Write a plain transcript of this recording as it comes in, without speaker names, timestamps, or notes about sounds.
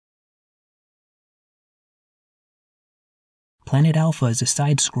Planet Alpha is a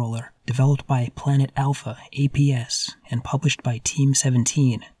side-scroller developed by Planet Alpha APS and published by Team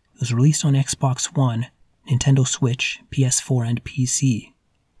 17. It was released on Xbox One, Nintendo Switch, PS4, and PC.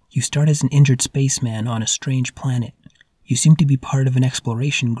 You start as an injured spaceman on a strange planet. You seem to be part of an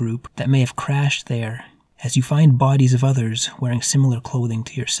exploration group that may have crashed there, as you find bodies of others wearing similar clothing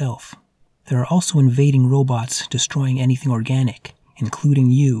to yourself. There are also invading robots destroying anything organic,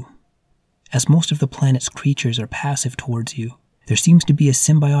 including you. As most of the planet's creatures are passive towards you, there seems to be a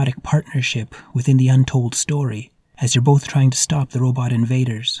symbiotic partnership within the untold story, as you're both trying to stop the robot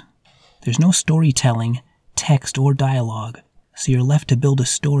invaders. There's no storytelling, text, or dialogue, so you're left to build a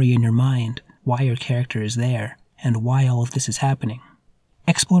story in your mind, why your character is there, and why all of this is happening.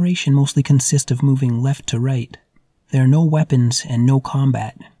 Exploration mostly consists of moving left to right. There are no weapons and no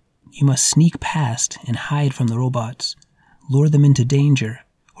combat. You must sneak past and hide from the robots, lure them into danger,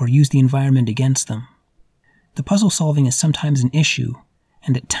 or use the environment against them. The puzzle solving is sometimes an issue,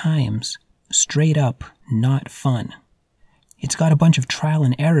 and at times, straight up, not fun. It's got a bunch of trial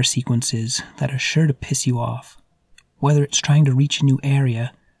and error sequences that are sure to piss you off, whether it's trying to reach a new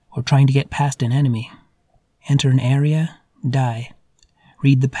area or trying to get past an enemy. Enter an area, die.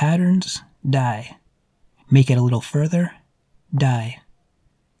 Read the patterns, die. Make it a little further, die.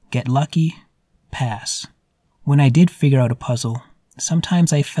 Get lucky, pass. When I did figure out a puzzle,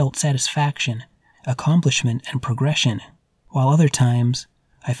 sometimes I felt satisfaction, accomplishment, and progression, while other times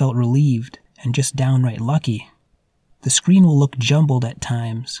I felt relieved and just downright lucky. The screen will look jumbled at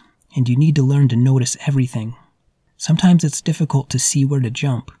times, and you need to learn to notice everything. Sometimes it's difficult to see where to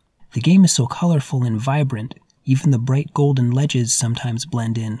jump. The game is so colorful and vibrant, even the bright golden ledges sometimes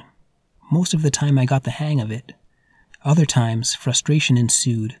blend in. Most of the time I got the hang of it. Other times, frustration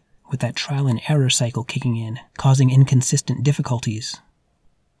ensued, with that trial and error cycle kicking in, causing inconsistent difficulties.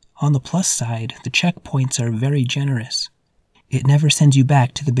 On the plus side, the checkpoints are very generous. It never sends you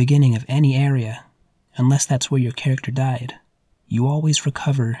back to the beginning of any area, unless that's where your character died. You always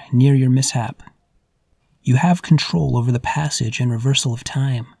recover near your mishap. You have control over the passage and reversal of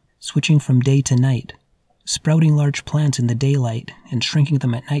time, switching from day to night, sprouting large plants in the daylight and shrinking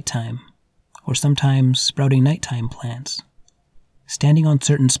them at nighttime, or sometimes sprouting nighttime plants. Standing on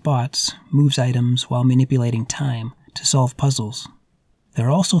certain spots moves items while manipulating time to solve puzzles. There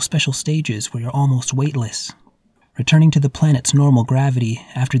are also special stages where you're almost weightless. Returning to the planet's normal gravity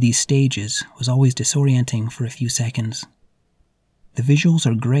after these stages was always disorienting for a few seconds. The visuals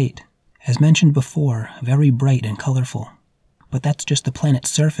are great. As mentioned before, very bright and colorful. But that's just the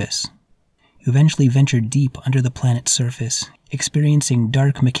planet's surface. You eventually venture deep under the planet's surface, experiencing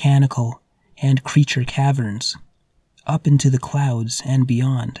dark mechanical and creature caverns, up into the clouds and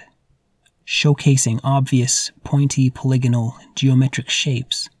beyond, showcasing obvious, pointy, polygonal, geometric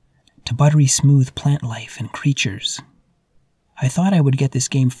shapes to buttery smooth plant life and creatures. I thought I would get this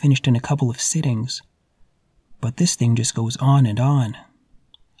game finished in a couple of sittings, but this thing just goes on and on.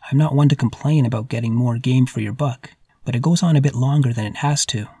 I'm not one to complain about getting more game for your buck, but it goes on a bit longer than it has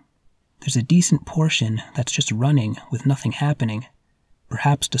to. There's a decent portion that's just running with nothing happening,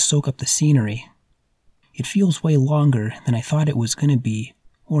 perhaps to soak up the scenery. It feels way longer than I thought it was going to be,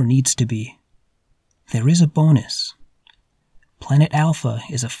 or needs to be. There is a bonus. Planet Alpha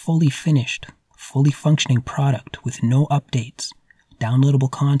is a fully finished, fully functioning product with no updates,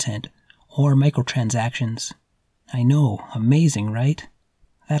 downloadable content, or microtransactions. I know, amazing, right?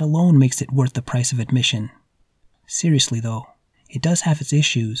 That alone makes it worth the price of admission. Seriously though, it does have its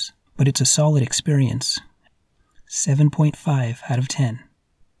issues, but it's a solid experience. 7.5 out of 10.